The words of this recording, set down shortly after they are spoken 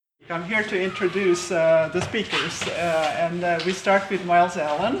I'm here to introduce the speakers, and we start with Miles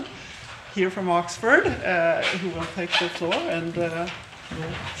Allen, here from Oxford, who will take the floor, and there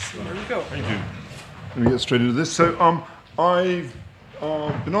we go. Thank you. Let me get straight into this. So I've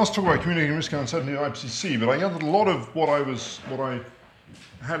been asked to talk about communicating risk and uncertainty at IPCC, but I gathered a lot of what I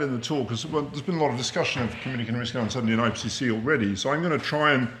had in the talk, because there's been a lot of discussion of communicating risk and uncertainty in IPCC already, so I'm going to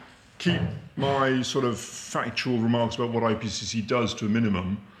try and keep my sort of factual remarks about what IPCC does to a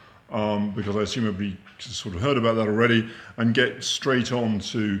minimum, because I assume everybody sort of heard about that already, and get straight on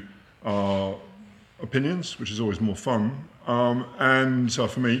to opinions, which is always more fun, and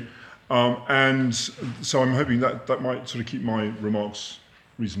for me, and so I'm hoping that might sort of keep my remarks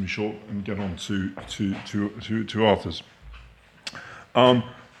reasonably short and get on to Arthur's.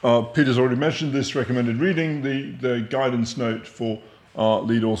 Peter's already mentioned this recommended reading, the guidance note for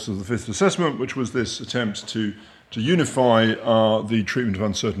lead authors of the fifth assessment, which was this attempt to unify the treatment of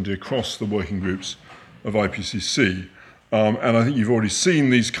uncertainty across the working groups of IPCC. And I think you've already seen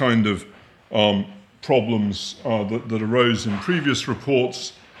these kind of problems that arose in previous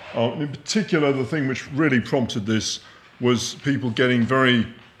reports. In particular, the thing which really prompted this was people getting very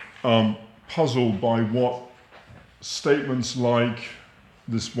puzzled by what statements like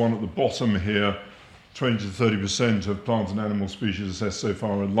this one at the bottom here, 20 to 30% of plant and animal species assessed so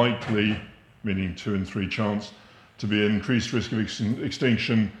far are likely, meaning 2 in 3 chance, to be an increased risk of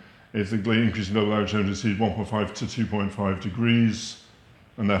extinction if the increase in global average temperature exceeds 1.5 to 2.5 degrees,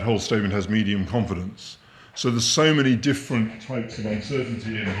 and that whole statement has medium confidence. So there's so many different types of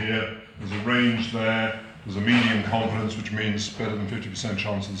uncertainty in here. There's a range there. There's a medium confidence, which means better than 50%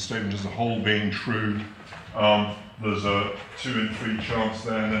 chance of the statement as a whole being true. There's a 2 in 3 chance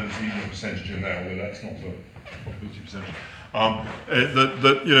there, and then there's even a percentage in there, although that's not the probability percentage.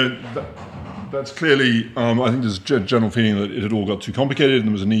 That's clearly, I think there's a general feeling that it had all got too complicated, and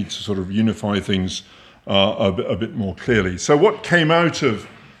there was a need to sort of unify things a bit more clearly. So what came out of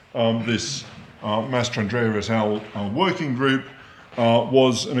this Mastrandrea et al. Working group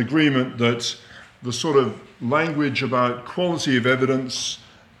was an agreement that the sort of language about quality of evidence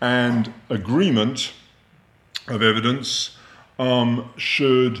and agreement of evidence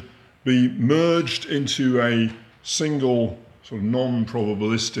should be merged into a single sort of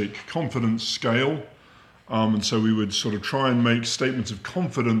non-probabilistic confidence scale. And so we would sort of try and make statements of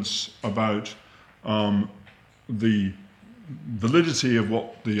confidence about the validity of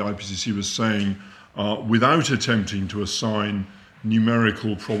what the IPCC was saying without attempting to assign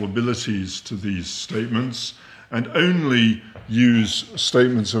numerical probabilities to these statements, and only use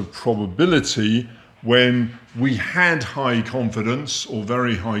statements of probability when we had high confidence or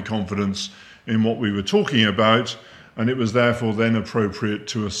very high confidence in what we were talking about, and it was therefore then appropriate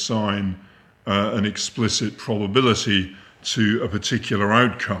to assign an explicit probability to a particular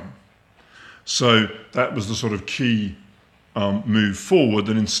outcome. So that was the sort of key move forward,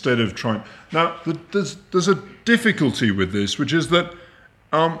 that instead of trying... Now, there's a difficulty with this, which is that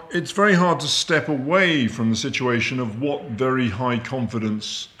it's very hard to step away from the situation of what very high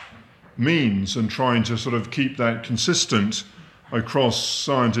confidence means and trying to sort of keep that consistent across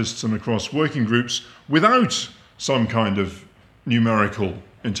scientists and across working groups without some kind of numerical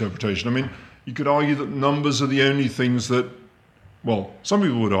interpretation. I mean, you could argue that numbers are the only things that, well, some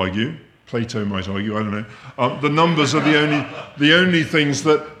people would argue, Plato might argue, I don't know, the numbers are the only things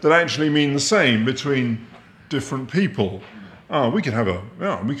that actually mean the same between different people. We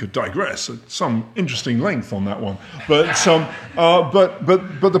could digress at some interesting length on that one, but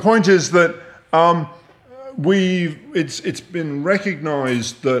the point is that it's been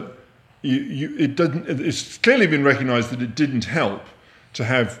recognised that it's clearly been recognised that it didn't help to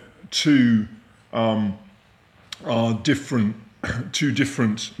have two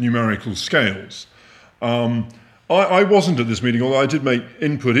different numerical scales. I wasn't at this meeting, although I did make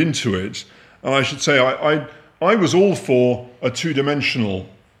input into it, and I should say I was all for a two-dimensional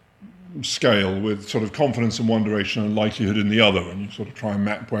scale with sort of confidence in one direction and likelihood in the other, and you sort of try and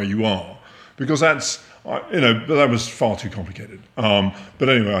map where you are, because that's, that was far too complicated. But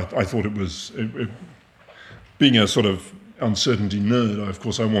anyway, I thought it was, being a sort of uncertainty nerd, of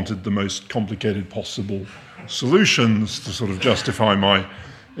course I wanted the most complicated possible solutions to sort of justify my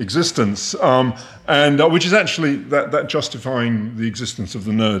existence, and which is actually, that justifying the existence of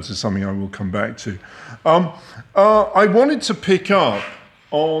the nerds is something I will come back to. I wanted to pick up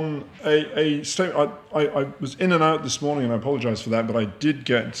on a statement. I was in and out this morning, and I apologise for that, but I did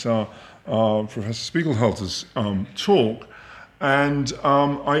get Professor Spiegelhalter's talk, and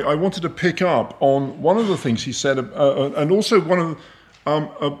I wanted to pick up on one of the things he said, and also one of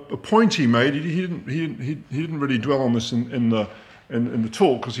a point he made. He didn't really dwell on this in the in the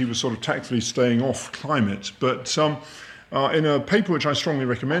talk because he was sort of tactfully staying off climate. But in a paper which I strongly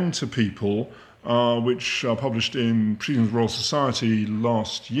recommend to people, which published in Proceedings of the Royal Society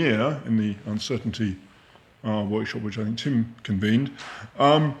last year in the Uncertainty workshop, which I think Tim convened,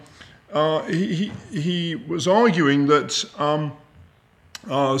 he was arguing that some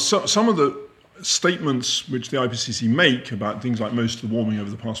of the statements which the IPCC make about things like most of the warming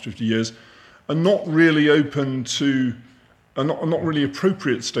over the past 50 years are not really are not really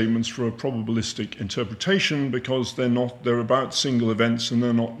appropriate statements for a probabilistic interpretation because they're about single events and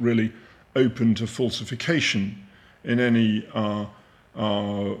they're not really open to falsification in any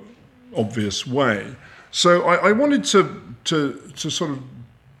obvious way. So I wanted to sort of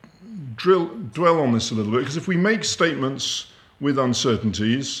dwell on this a little bit, because if we make statements with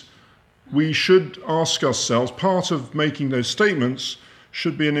uncertainties, we should ask ourselves, part of making those statements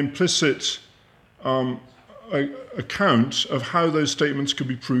should be an implicit account of how those statements could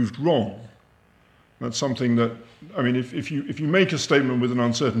be proved wrong. That's something that, I mean, if you make a statement with an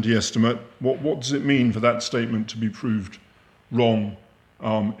uncertainty estimate, what does it mean for that statement to be proved wrong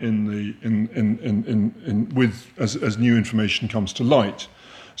as new information comes to light?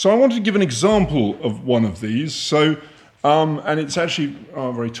 So I wanted to give an example of one of these. So, and it's actually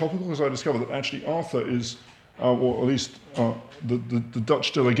very topical, because I discovered that actually Arthur is, or at least the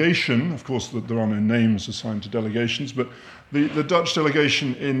Dutch delegation, of course there are no names assigned to delegations, but the Dutch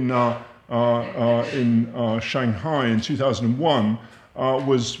delegation in Shanghai in 2001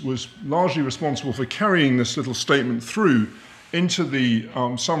 was largely responsible for carrying this little statement through into the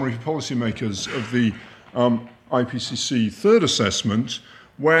summary for policymakers of the IPCC third assessment,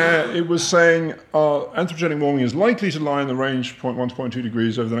 where it was saying anthropogenic warming is likely to lie in the range 0.1 to 0.2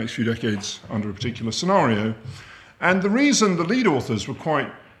 degrees over the next few decades under a particular scenario. And the reason the lead authors were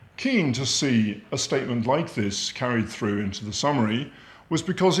quite keen to see a statement like this carried through into the summary was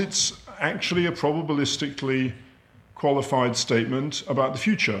because it's actually a probabilistically qualified statement about the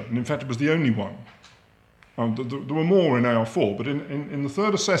future. And in fact, it was the only one. There were more in AR4, but in the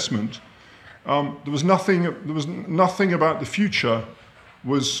third assessment, there was nothing about the future.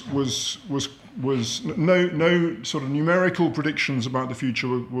 Was no sort of numerical predictions about the future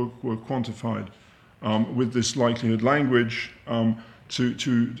were quantified with this likelihood language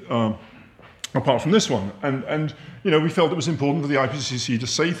apart from this one. And we felt it was important for the IPCC to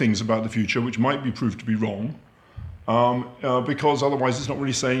say things about the future which might be proved to be wrong, because otherwise it's not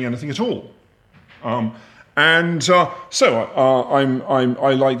really saying anything at all. So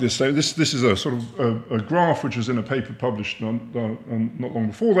I like this. So this is a sort of a graph which was in a paper published not long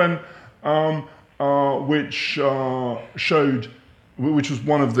before then, which showed, which was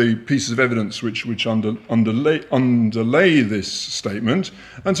one of the pieces of evidence which underlay this statement.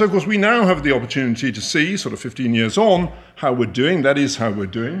 And so, of course, we now have the opportunity to see, sort of 15 years on, how we're doing. That is how we're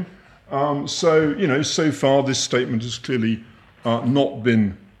doing. So far this statement has clearly not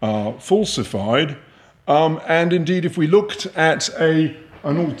been falsified. And indeed, if we looked at an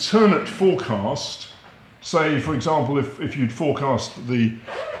alternate forecast, say, for example, if you'd forecast the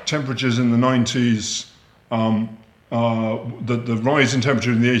temperatures in the 90s, the rise in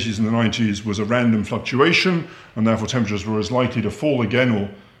temperature in the 80s and the 90s was a random fluctuation, and therefore temperatures were as likely to fall again, or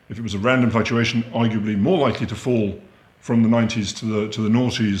if it was a random fluctuation, arguably more likely to fall from the 90s to the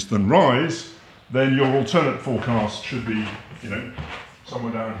noughties than rise, then your alternate forecast should be,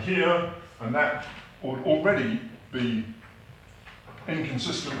 somewhere down here, and that would already be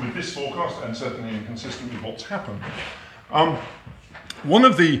inconsistent with this forecast and certainly inconsistent with what's happened.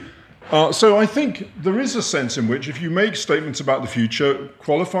 So I think there is a sense in which if you make statements about the future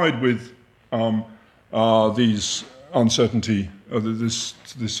qualified with these uncertainty, this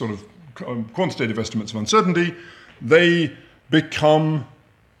sort of quantitative estimates of uncertainty, they become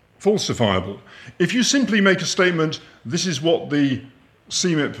falsifiable. If you simply make a statement, this is what the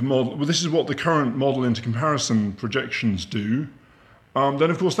CMIP model, well, this is what the current model intercomparison projections do,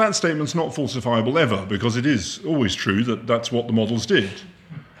 then of course that statement's not falsifiable ever, because it is always true that that's what the models did.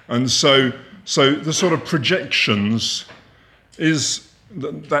 And so the sort of projections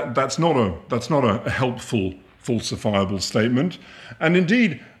that's not a helpful falsifiable statement. And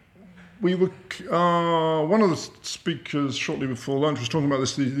indeed, we were one of the speakers shortly before lunch was talking about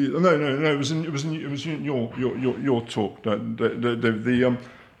this. It was in your talk.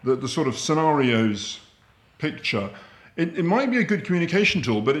 The sort of scenarios picture. It might be a good communication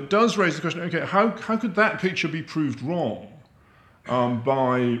tool, but it does raise the question: okay, how could that picture be proved wrong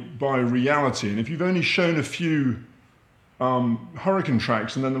by reality? And if you've only shown a few hurricane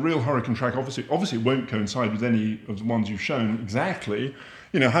tracks, and then the real hurricane track obviously it won't coincide with any of the ones you've shown exactly.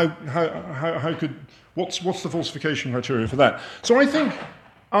 What's the falsification criteria for that? So I think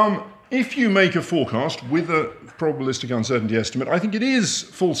if you make a forecast with a probabilistic uncertainty estimate, I think it is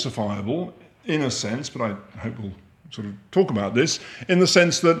falsifiable in a sense, but I hope we'll sort of talk about this, in the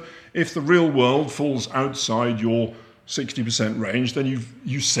sense that if the real world falls outside your 60% range, then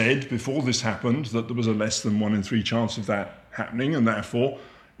you said before this happened that there was a less than 1 in 3 chance of that happening, and therefore,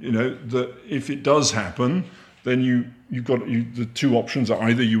 that if it does happen, then you've got the two options are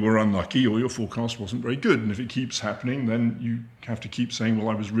either you were unlucky or your forecast wasn't very good. And if it keeps happening, then you have to keep saying, well,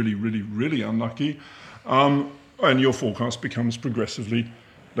 I was really, really, really unlucky, and your forecast becomes progressively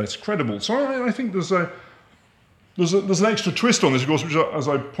less credible. So I think there's an extra twist on this, of course, which, as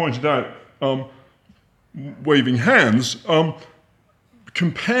I pointed out, waving hands,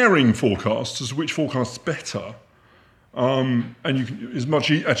 comparing forecasts as to which forecast's better. And is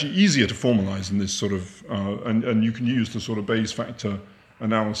much actually easier to formalise in this sort of, and you can use the sort of Bayes factor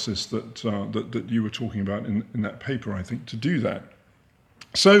analysis that you were talking about in that paper, I think, to do that.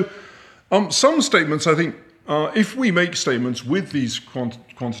 So some statements, I think, if we make statements with these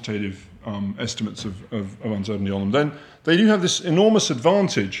quantitative estimates of uncertainty on them, then they do have this enormous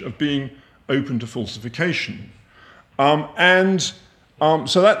advantage of being open to falsification.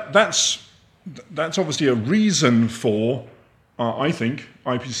 So that's obviously a reason for, I think,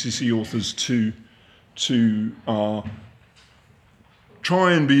 IPCC authors to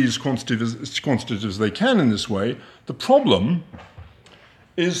try and be as quantitative as they can in this way. The problem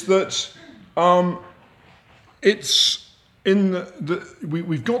is that it's in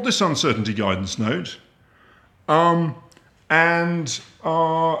we've got this uncertainty guidance note,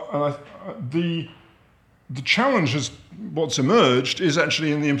 the challenge is what's emerged is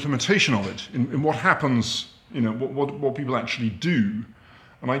actually in the implementation of it, in what happens, what people actually do.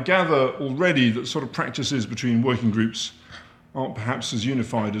 And I gather already that sort of practices between working groups aren't perhaps as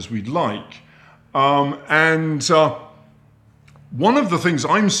unified as we'd like. One of the things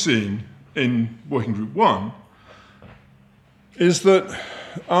I'm seeing in Working Group 1 is that,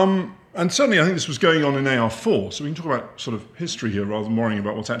 and certainly I think this was going on in AR4, so we can talk about sort of history here rather than worrying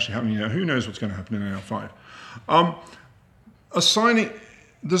about what's actually happening now. Who knows what's going to happen in AR5?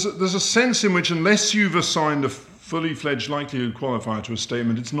 There's a sense in which unless you've assigned a fully fledged likelihood qualifier to a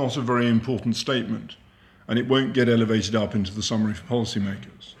statement, it's not a very important statement, and it won't get elevated up into the summary for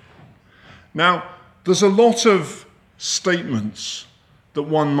policymakers. Now, there's a lot of statements that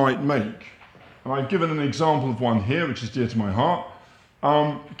one might make, and I've given an example of one here, which is dear to my heart.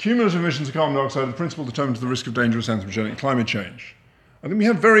 Cumulative emissions of carbon dioxide are the principal determinant of the risk of dangerous anthropogenic climate change. I think we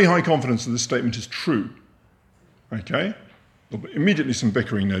have very high confidence that this statement is true. Okay? There'll be immediately some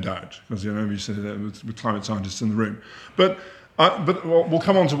bickering, no doubt, because you said that with climate scientists in the room. But we'll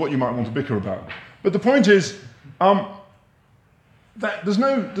come on to what you might want to bicker about. But the point is that there's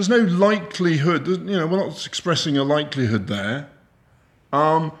no likelihood. We're not expressing a likelihood there.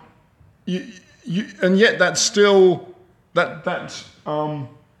 And yet that's still that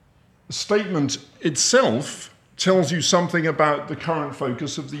statement itself tells you something about the current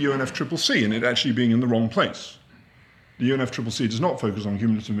focus of the UNFCCC and it actually being in the wrong place. The UNFCCC does not focus on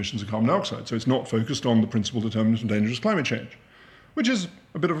cumulative emissions of carbon dioxide, so it's not focused on the principal determinant of dangerous climate change, which is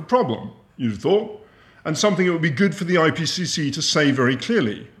a bit of a problem, you'd have thought, and something that would be good for the IPCC to say very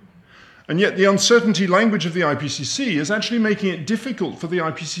clearly. And yet the uncertainty language of the IPCC is actually making it difficult for the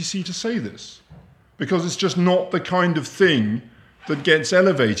IPCC to say this, because it's just not the kind of thing that gets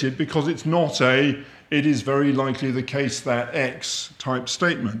elevated, because it's not it is very likely the case that X type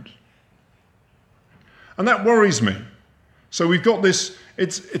statement. And that worries me. So we've got this,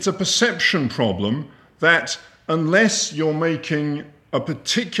 it's a perception problem that unless you're making a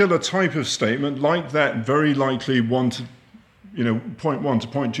particular type of statement like that very likely 0.1 to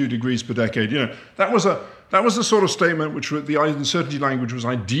 0.2 degrees per decade, that was the sort of statement which the uncertainty language was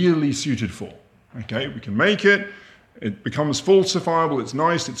ideally suited for. Okay, we can make it, it becomes falsifiable, it's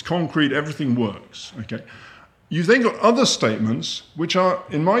nice, it's concrete, everything works. Okay. You've then got other statements which are,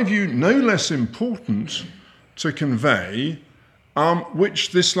 in my view, no less important to convey,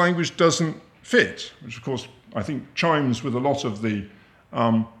 which this language doesn't fit, which of course I think chimes with a lot of the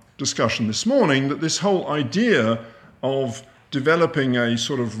discussion this morning, that this whole idea of developing a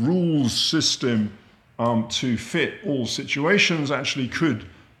sort of rules system to fit all situations actually could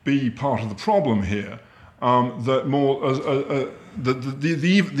be part of the problem here. That more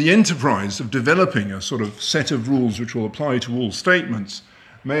the enterprise of developing a sort of set of rules which will apply to all statements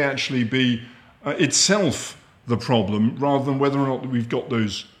may actually be itself the problem, rather than whether or not we've got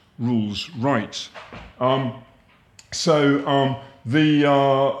those rules right. To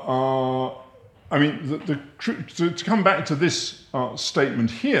come back to this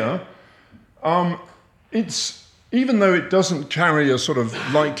statement here, even though it doesn't carry a sort of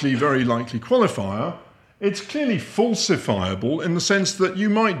likely, very likely qualifier, it's clearly falsifiable in the sense that you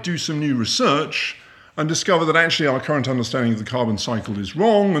might do some new research and discover that actually our current understanding of the carbon cycle is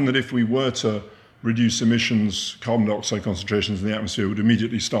wrong, and that if we were to reduce emissions, carbon dioxide concentrations in the atmosphere would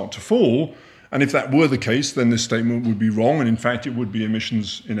immediately start to fall. And if that were the case, then this statement would be wrong, and in fact it would be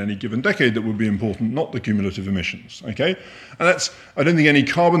emissions in any given decade that would be important, not the cumulative emissions, okay? And I don't think any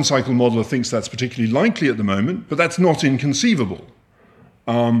carbon cycle modeler thinks that's particularly likely at the moment, but that's not inconceivable.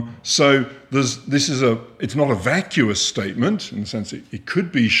 So it's not a vacuous statement, in the sense it could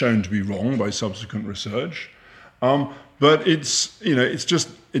be shown to be wrong by subsequent research, but it's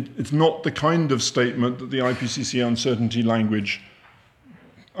not the kind of statement that the IPCC uncertainty language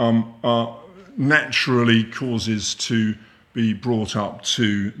naturally causes to be brought up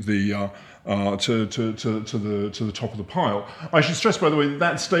to the top of the pile. I should stress, by the way,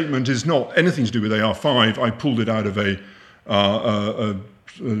 that statement is not anything to do with AR5. I pulled it out of a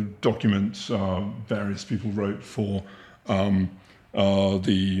document various people wrote for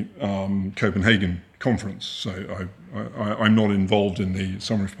the Copenhagen conference. So I'm not involved in the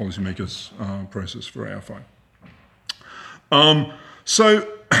Summary for Policymakers process for AR5.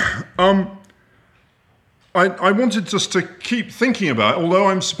 I wanted just to keep thinking about, although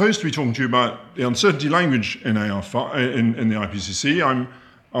I'm supposed to be talking to you about the uncertainty language in AR5, in the IPCC,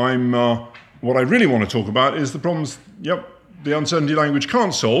 what I really want to talk about is the problems, the uncertainty language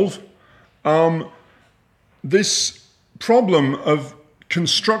can't solve. This problem of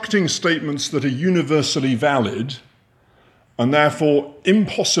constructing statements that are universally valid and therefore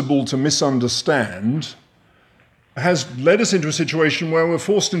impossible to misunderstand has led us into a situation where we're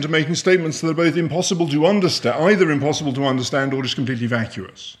forced into making statements that are both impossible to understand, either impossible to understand or just completely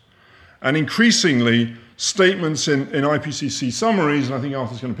vacuous. And increasingly, statements in IPCC summaries, and I think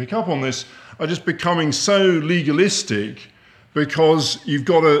Arthur's going to pick up on this, are just becoming so legalistic because you've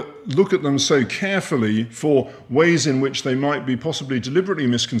got to look at them so carefully for ways in which they might be possibly deliberately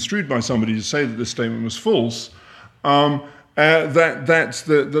misconstrued by somebody to say that this statement was false. That's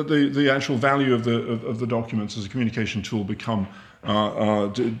the actual value of the documents as a communication tool become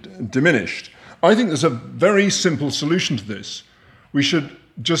diminished. I think there's a very simple solution to this. We should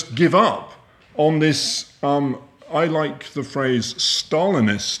just give up on this, I like the phrase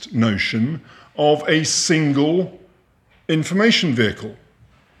Stalinist notion of a single information vehicle.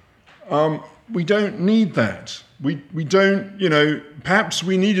 We don't need that. We don't, perhaps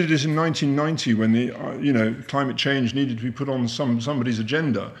we needed it in 1990 when the, climate change needed to be put on somebody's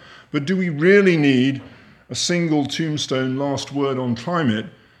agenda. But do we really need a single tombstone last word on climate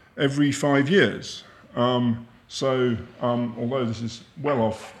every 5 years? Although this is well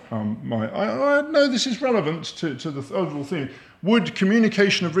off I know this is relevant to the overall theme. Would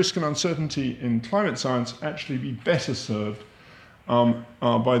communication of risk and uncertainty in climate science actually be better served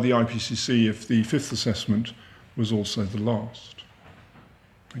by the IPCC if the fifth assessment was also the last?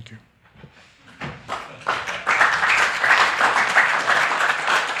 Thank you.